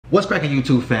What's cracking,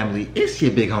 YouTube family? It's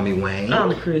your big homie Wayne.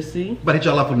 I'm Crissy. About to hit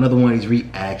y'all up with another one of these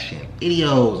reaction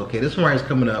videos. Okay, this one right is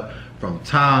coming up from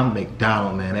Tom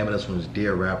Macdonald, man. Name of this one is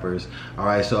Dear Rappers.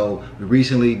 Alright, so we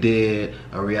recently did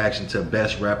a reaction to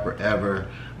Best Rapper Ever.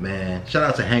 Man, shout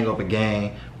out to Hangover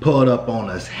Gang. Pulled up on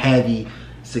us heavy,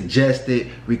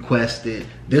 suggested, requested.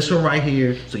 This one right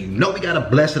here, so you know we gotta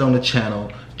bless it on the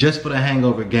channel just for the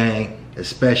Hangover Gang.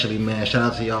 Especially, man, shout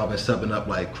out to y'all, been subbing up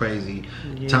like crazy.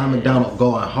 Yes. Tom Macdonald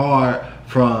going hard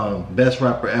from Best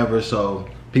Rapper Ever, so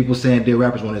people saying Dear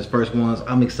Rappers one of his first ones.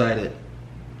 I'm excited.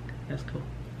 That's cool.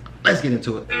 Let's get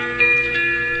into it.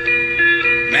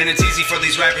 Man, it's easy for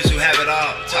these rappers who have it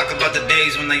all. Talk about the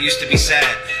days when they used to be sad.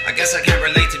 I guess I can't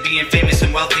relate to being famous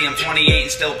and wealthy. I'm 28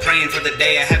 and still praying for the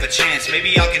day I have a chance.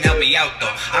 Maybe y'all can help me out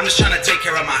though. I'm just trying to take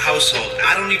care of my household.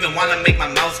 I don't even want to make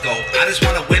my mouth go. I just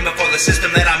want to win before the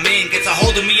system that I'm in gets a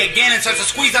hold of me again and starts to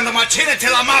squeeze under my chin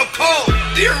until I'm out cold.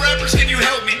 Dear rappers, can you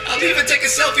help me? I'll even take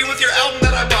a selfie with your album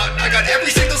that I bought. I got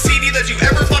every single CD that you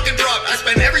ever fucking dropped. I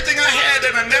spent everything I had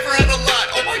and I never had a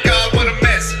lot. Oh my god, what a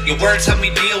mess. Your words help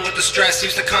me deal with the stress.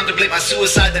 Used to contemplate my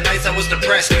suicide the nights I was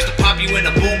depressed. Used to pop you in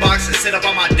a boombox and sit up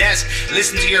on my desk.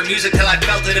 Listen to your music till I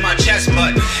felt it in my chest.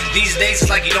 But these days it's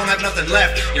like you don't have nothing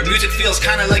left. Your music feels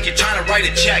kinda like you're trying to write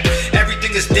a check.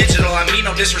 Everything is digital, I mean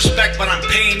no disrespect, but I'm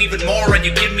paying even more and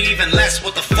you give me even less.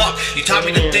 What the fuck? You taught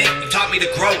me to think, you taught me to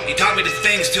grow, you taught me the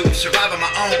things to survive on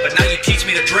my own. But now you teach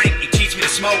me to drink, you teach me to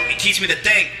smoke, you teach me to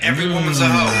think. Every woman's a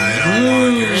hoe. I don't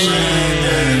want your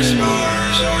Xanax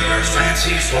bars or your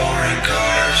fancy foreign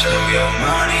cars. Throw your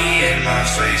money in my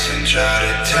face and try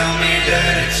to tell me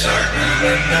that it's art.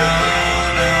 No.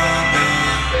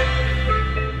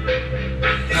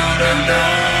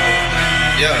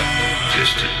 Yeah,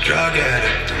 just a drug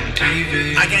addict on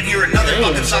TV. I can't hear another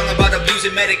fucking song about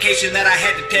abusing medication that I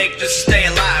had to take just to stay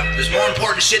alive. There's more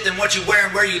important shit than what you wear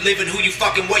and where you live and who you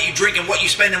fucking, what you drink and what you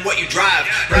spend and what you drive.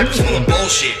 Rappers full of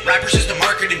bullshit. Rappers just a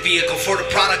marketing vehicle for the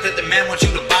product that the man wants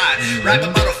you to buy. Rap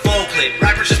about a full clip.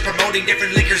 Rappers just promoting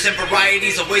different liquors and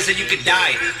varieties of ways that you could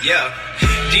die. Yeah.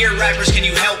 Dear rappers, can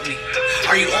you help me?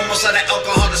 Are you almost out of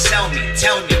alcohol to sell me?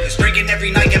 Tell me, cause drinking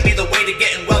every night can be the way to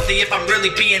getting wealthy. If I'm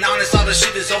really being honest, all this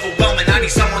shit is overwhelming. I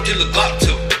need someone to look up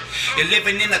to. You're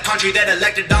living in a country that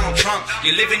elected Donald Trump.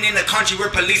 You're living in a country where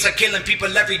police are killing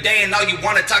people every day, and all you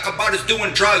want to talk about is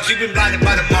doing drugs. You've been blinded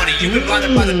by the money, you've been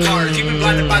blinded by the cars, you've been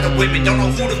blinded by the women. Don't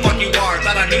know who the fuck you are.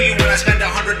 Thought I knew you when I spent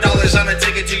 $100 on a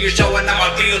ticket to your show, and now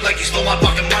I feel like you stole my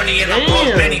fucking money. And I'm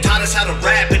broke, man. You taught us how to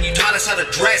rap, and you taught us how to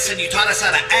dress, and you taught us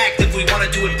how to act if we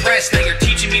wanted to impress. Now you're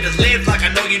teaching me to live like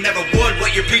I know you never would.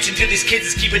 What you're preaching to these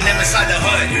kids is keeping them inside the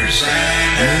hood. Your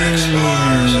Xanax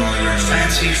bars or your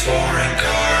fancy foreign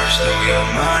cars. Throw your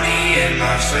money in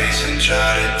my face and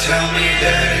try to tell me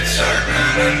that it's art.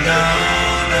 No.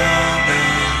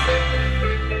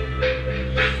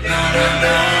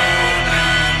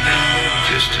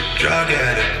 Just a drug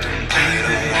addict. I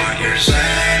don't want your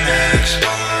Xanax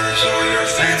bars or your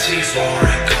fancy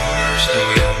foreign cars. Throw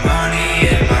your money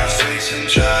in my face and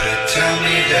try to tell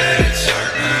me that it's art.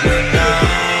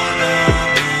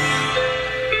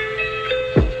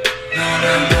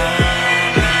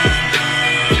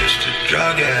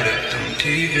 Drug addict on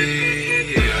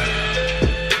TV.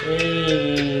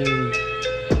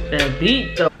 That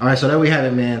beat though. Alright, so there we have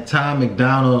it, man. Tom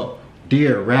Macdonald,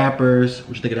 Dear Rappers.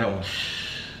 What you think of that one?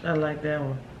 I like that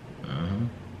one.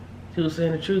 He was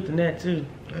saying the truth in that too.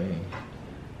 Hey.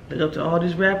 Look up to all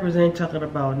these rappers, ain't talking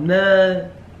about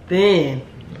nothing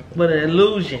but an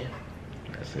illusion.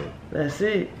 That's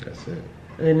it.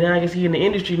 And now I guess he in the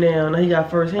industry now. Now he got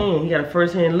first hand. He got a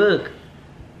first hand look.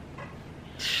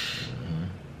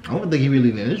 I don't think he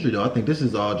really in the industry though. I think this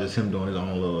is all just him doing his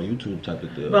own little YouTube type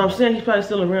of deal. But I'm saying he's probably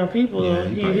still around people. Yeah,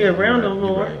 he around them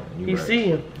more. He see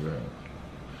him.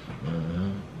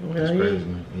 That's crazy.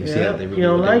 You see how they really, he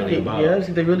don't like really it. about. Yeah,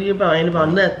 see they really about. Ain't about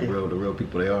nothing. The real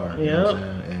people they are. Yeah. You know what I'm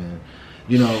saying? And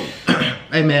you know,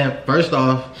 hey man, first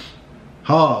off,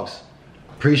 Hogs,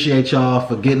 appreciate y'all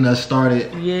for getting us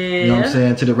started. Yeah. You know what I'm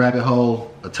saying? To the rabbit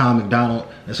hole of Tom Macdonald.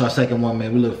 That's our second one,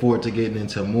 man. We look forward to getting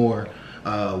into more.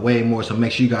 Way more, so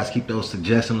make sure you guys keep those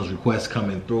suggestions, those requests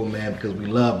coming through, man, because we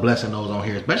love blessing those on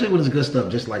here, especially when it's good stuff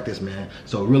just like this, man.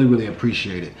 So really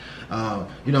appreciate it.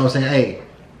 You know what I'm saying? Hey,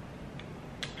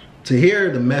 to hear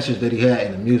the message that he had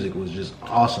in the music was just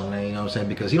awesome, man. You know what I'm saying?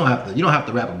 Because you don't have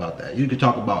to rap about that. You can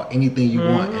talk about anything you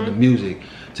want in the music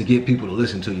to get people to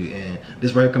listen to you. And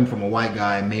this right coming from a white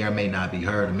guy may or may not be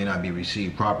heard, or may not be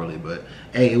received properly. But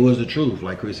hey, it was the truth.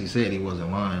 Like Crissy said, he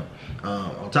wasn't lying.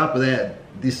 On top of that,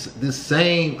 this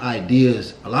same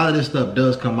ideas, a lot of this stuff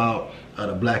does come out of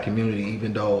the black community,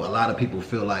 even though a lot of people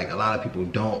feel like a lot of people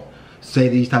don't say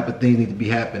these type of things need to be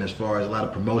happening, as far as a lot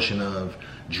of promotion of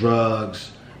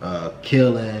drugs,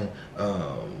 killing,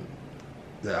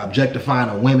 the objectifying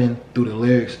of women through the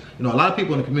lyrics. You know, a lot of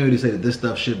people in the community say that this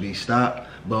stuff should be stopped,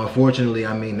 but unfortunately,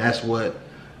 I mean, that's what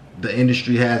the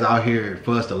industry has out here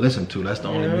for us to listen to. That's the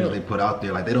only music they put out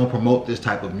there. Like, they don't promote this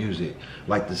type of music,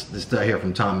 like this stuff here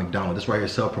from Tom Macdonald. This right here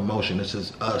is self-promotion. This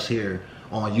is us here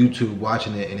on YouTube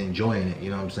watching it and enjoying it, you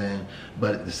know what I'm saying?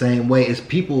 But the same way, it's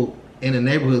people in the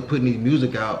neighborhood putting these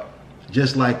music out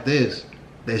just like this,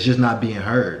 that's just not being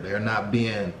heard. They're not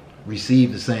being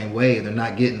received the same way. They're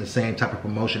not getting the same type of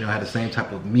promotion. They don't have the same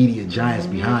type of media giants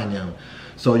behind them.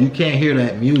 So you can't hear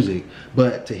that music.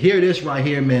 But to hear this right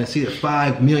here, man, see that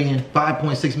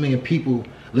 5.6 million people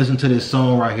listen to this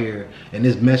song right here, and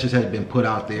this message has been put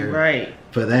out there. Right.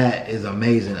 For that is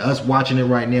amazing. Us watching it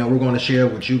right now, we're going to share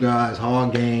it with you guys,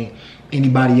 Hog Gang,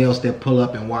 anybody else that pull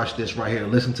up and watch this right here,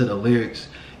 listen to the lyrics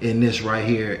in this right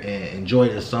here and enjoy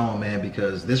this song, man,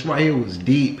 because this right here was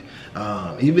deep.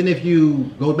 Even if you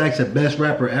go back to Best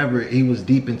Rapper Ever, he was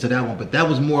deep into that one, but that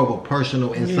was more of a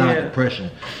personal inside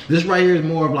depression. This right here is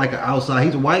more of like an outside.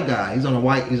 He's a white guy. He's a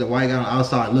white guy on the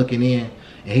outside looking in,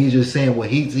 and he's just saying what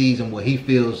he sees and what he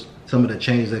feels, some of the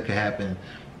changes that could happen.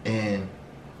 And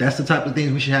that's the type of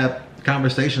things we should have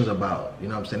conversations about. You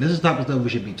know what I'm saying? This is the type of stuff we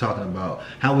should be talking about,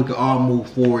 how we could all move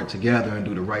forward together and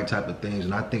do the right type of things.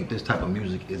 And I think this type of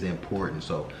music is important.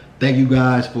 So thank you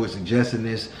guys for suggesting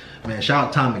this, man. Shout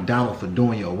out Tom Macdonald for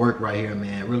doing your work right here,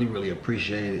 man. Really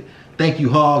appreciate it. Thank you,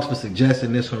 Hogs, for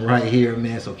suggesting this one right here,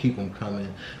 man. So keep them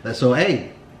coming. So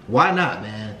hey, why not,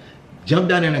 man? Jump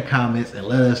down in the comments and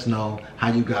let us know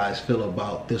how you guys feel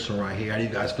about this one right here. How do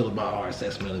you guys feel about our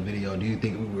assessment of the video? Do you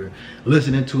think we were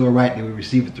listening to it right? Did we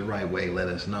receive it the right way? Let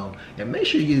us know. And make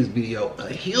sure you give this video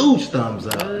a huge thumbs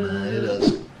up, man. It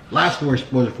does lots more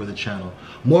exposure for the channel.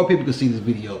 More people can see this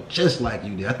video just like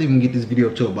you did. I think we can get this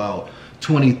video to about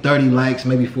 20, 30 likes,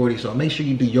 maybe 40. So make sure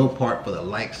you do your part for the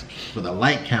likes, for the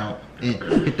like count, and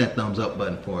hit that thumbs up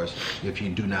button for us if you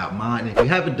do not mind. And if you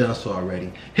haven't done so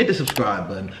already, hit the subscribe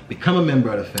button, become a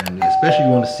member of the family, especially if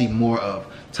you want to see more of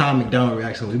Tom Macdonald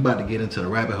reactions. We're about to get into the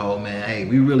rabbit hole, man. Hey,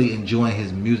 we really enjoying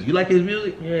his music. You like his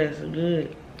music? Yes,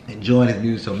 good. Enjoying his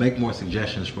music, so make more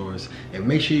suggestions for us, and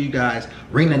make sure you guys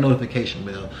ring that notification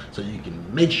bell so you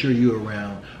can make sure you're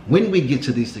around when we get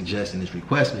to these suggestions, these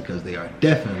requests, because they are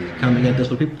definitely coming at us.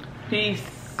 So people, peace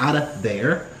out of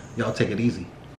there. Y'all take it easy.